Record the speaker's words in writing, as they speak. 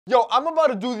Yo, I'm about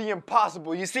to do the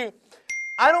impossible. You see,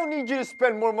 I don't need you to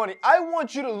spend more money. I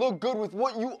want you to look good with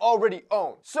what you already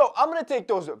own. So I'm gonna take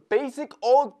those basic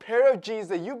old pair of jeans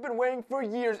that you've been wearing for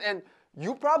years and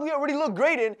you probably already look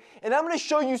great in, and I'm gonna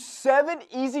show you 7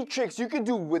 easy tricks you can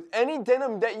do with any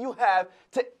denim that you have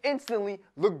to instantly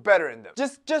look better in them.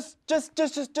 Just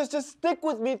stick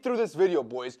with me through this video,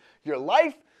 boys. Your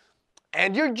life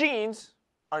and your jeans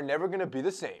are never gonna be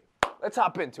the same. Let's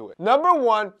hop into it. Number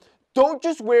 1, don't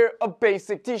just wear a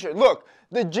basic t-shirt. Look,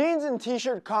 the jeans and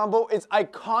t-shirt combo is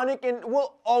iconic and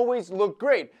will always look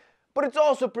great, but it's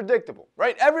also predictable,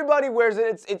 right? Everybody wears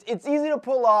it, it's easy to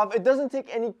pull off, it doesn't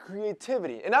take any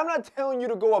creativity. And I'm not telling you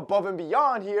to go above and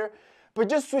beyond here, but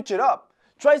just switch it up.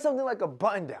 Try something like a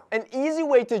button down. An easy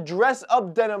way to dress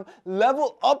up denim,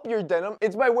 level up your denim,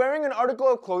 is by wearing an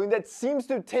article of clothing that seems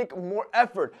to take more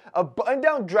effort. A button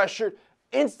down dress shirt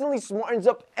instantly smartens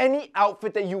up any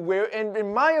outfit that you wear and,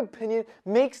 in my opinion,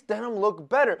 makes denim look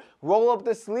better. Roll up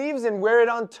the sleeves and wear it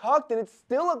untucked and it's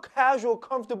still a casual,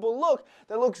 comfortable look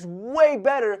that looks way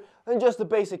better than just a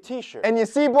basic t-shirt. And you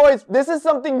see, boys, this is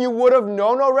something you would have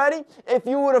known already if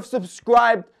you would have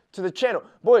subscribed to the channel.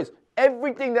 Boys,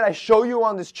 everything that I show you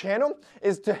on this channel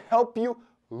is to help you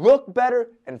look better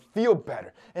and feel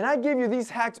better. And I give you these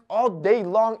hacks all day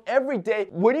long, every day.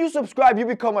 When you subscribe, you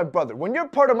become my brother. When you're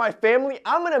part of my family,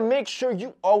 I'm gonna make sure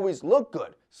you always look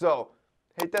good. So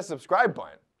hit that subscribe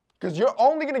button, because you're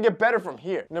only gonna get better from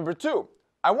here. Number 2,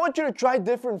 I want you to try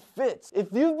different fits. If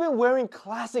you've been wearing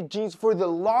classic jeans for the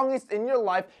longest in your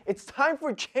life, it's time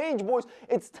for change, boys.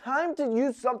 It's time to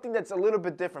use something that's a little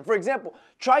bit different. For example,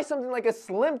 try something like a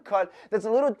slim cut that's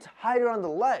a little tighter on the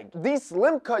leg. These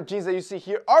slim cut jeans that you see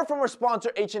here are from our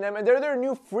sponsor H&M, and they're their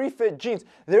new free fit jeans.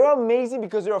 They're amazing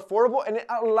because they're affordable and it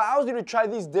allows you to try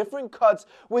these different cuts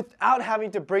without having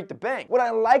to break the bank. What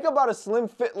I like about a slim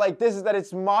fit like this is that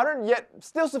it's modern yet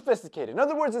still sophisticated. In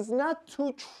other words, it's not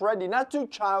too trendy, not too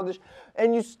childish,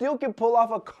 and you still can pull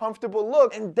off a comfortable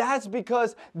look. And that's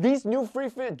because these new free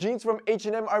fit jeans from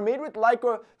H&M are made with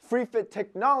Lycra free fit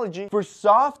technology for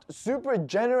soft, super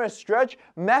generous stretch,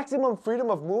 maximum freedom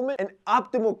of movement, and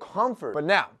optimal comfort. But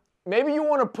now, maybe you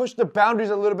want to push the boundaries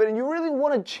a little bit and you really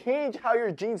want to change how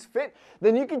your jeans fit,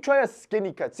 then you can try a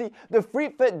skinny cut. See, the free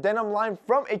fit denim line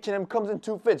from H&M comes in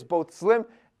 2 fits, both slim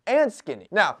and skinny.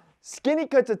 Now, skinny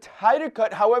cut's a tighter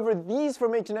cut, however, these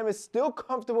from H&M is still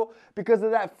comfortable because of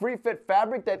that free fit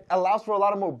fabric that allows for a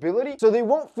lot of mobility, so they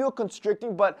won't feel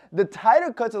constricting, but the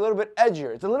tighter cut's a little bit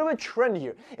edgier. It's a little bit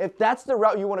trendier. If that's the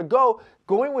route you want to go,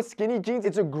 going with skinny jeans,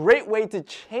 it's a great way to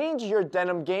change your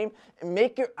denim game and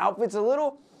make your outfits a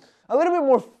little bit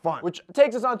more fun. Which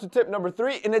takes us on to tip number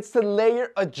 3, and it's to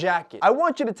layer a jacket. I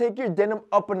want you to take your denim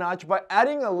up a notch by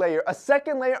adding a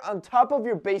second layer on top of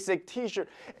your basic t-shirt.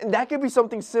 And that could be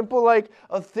something simple like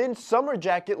a thin summer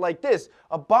jacket like this,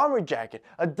 a bomber jacket,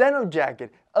 a denim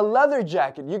jacket, a leather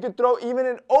jacket. You could throw even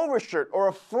an overshirt or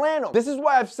a flannel. This is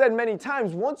why I've said many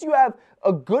times, once you have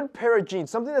a good pair of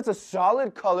jeans, something that's a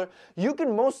solid color, you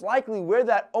can most likely wear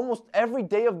that almost every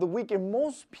day of the week and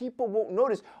most people won't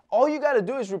notice. All you gotta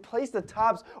do is replace the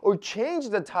tops or change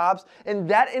the tops, and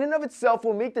that in and of itself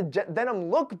will make the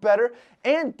denim look better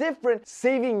and different,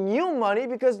 saving you money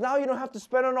because now you don't have to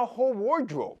spend on a whole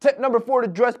wardrobe. Tip number 4 to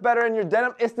dress better in your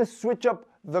denim is to switch up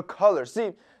the color.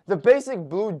 See, the basic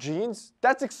blue jeans,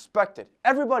 that's expected.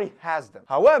 Everybody has them.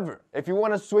 However, if you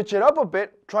want to switch it up a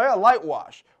bit, try a light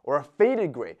wash or a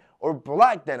faded gray or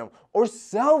black denim or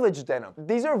selvage denim.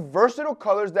 These are versatile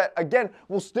colors that, again,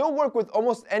 will still work with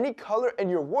almost any color in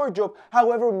your wardrobe.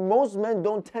 However, most men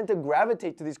don't tend to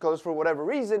gravitate to these colors for whatever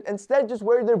reason. Instead, just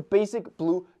wear their basic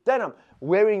blue denim.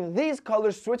 Wearing these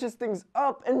colors switches things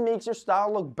up and makes your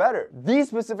style look better. These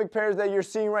specific pairs that you're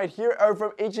seeing right here are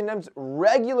from H&M's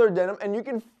regular denim, and you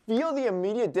can feel the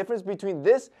immediate difference between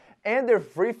this and their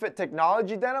free fit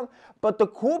technology denim. But the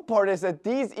cool part is that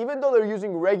these, even though they're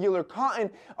using regular cotton,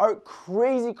 are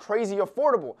crazy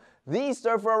affordable. These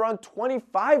start for around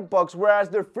 25 bucks, whereas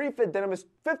their free fit denim is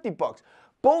 50 bucks.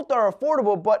 Both are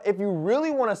affordable, but if you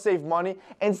really want to save money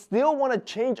and still want to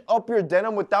change up your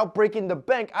denim without breaking the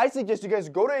bank, I suggest you guys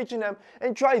go to H&M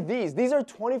and try these. These are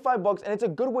 25 bucks and it's a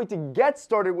good way to get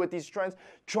started with these trends.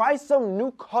 Try some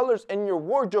new colors in your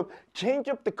wardrobe, change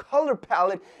up the color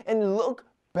palette, and look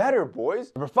better,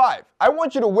 boys. Number 5, I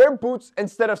want you to wear boots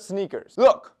instead of sneakers.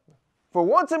 Look, for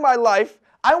once in my life,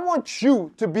 I want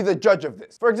you to be the judge of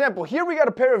this. For example, here we got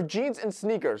a pair of jeans and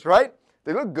sneakers, right?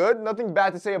 They look good, nothing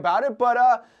bad to say about it,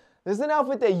 but this is an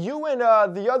outfit that you and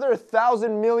the other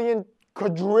 1,000 million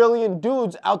quadrillion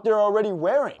dudes out there are already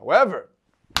wearing. However,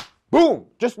 boom,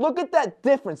 just look at that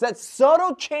difference, that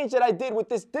subtle change that I did with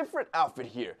this different outfit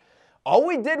here. All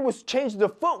we did was change the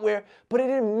footwear, but it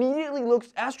immediately looks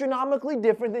astronomically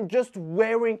different than just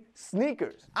wearing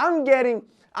sneakers. I'm getting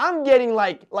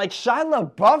like Shia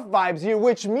LaBeouf vibes here,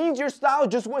 which means your style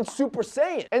just went Super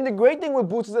Saiyan. And the great thing with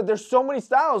boots is that there's so many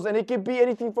styles, and it could be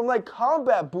anything from like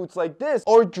combat boots like this,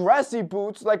 or dressy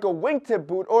boots like a wingtip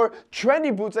boot, or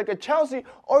trendy boots like a Chelsea,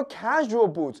 or casual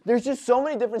boots. There's just so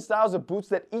many different styles of boots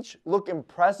that each look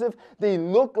impressive. They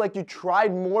look like you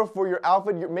tried more for your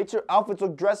outfit. It makes your outfits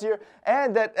look dressier,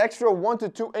 and that extra 1 to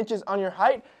 2 inches on your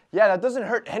height, yeah, that doesn't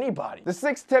hurt anybody. The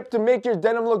sixth tip to make your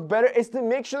denim look better is to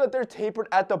make sure that they're tapered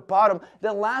at the bottom.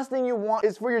 The last thing you want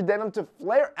is for your denim to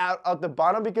flare out at the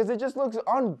bottom because it just looks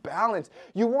unbalanced.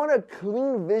 You want a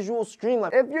clean visual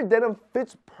streamline. If your denim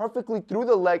fits perfectly through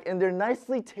the leg and they're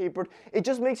nicely tapered, it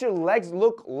just makes your legs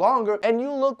look longer and you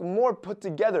look more put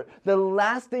together. The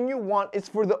last thing you want is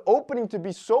for the opening to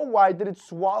be so wide that it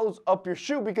swallows up your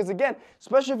shoe, because again,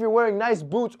 especially if you're wearing nice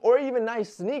boots or even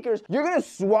nice sneakers, you're gonna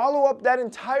swallow up that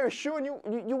entire shoe and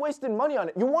you wasted money on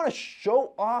it. You want to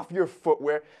show off your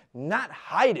footwear, not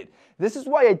hide it. This is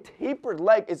why a tapered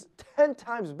leg is 10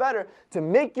 times better to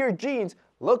make your jeans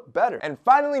look better. And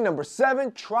finally, number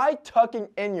 7, try tucking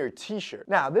in your t-shirt.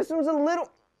 Now, this one's a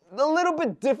little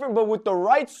bit different, but with the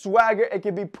right swagger, it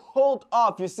can be pulled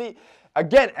off. You see,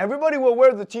 again, everybody will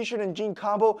wear the t-shirt and jean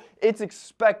combo. It's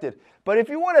expected. But if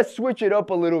you want to switch it up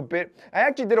a little bit, I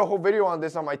actually did a whole video on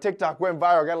this on my TikTok, went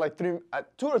viral, got like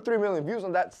 2 or 3 million views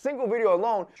on that single video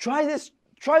alone. Try this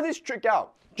trick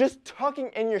out. Just tucking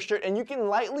in your shirt, and you can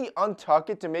lightly untuck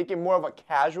it to make it more of a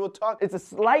casual tuck. It's a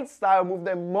slight style move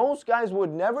that most guys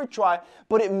would never try,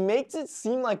 but it makes it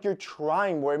seem like you're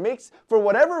trying more. It makes, for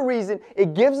whatever reason,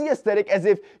 it gives the aesthetic as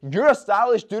if you're a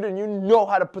stylish dude and you know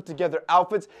how to put together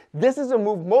outfits. This is a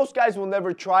move most guys will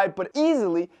never try, but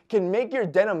easily can make your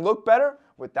denim look better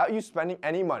without you spending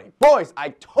any money. Boys, I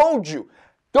told you.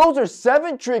 Those are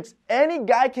 7 tricks any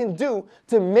guy can do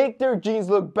to make their jeans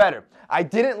look better. I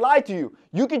didn't lie to you.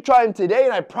 You can try them today,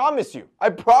 and I promise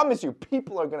you,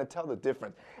 people are going to tell the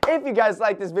difference. If you guys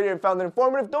liked this video and found it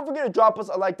informative, don't forget to drop us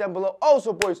a like down below.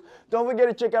 Also, boys, don't forget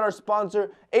to check out our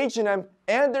sponsor, H&M,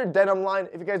 and their denim line.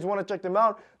 If you guys want to check them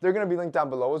out, they're going to be linked down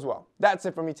below as well. That's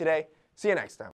it for me today. See you next time.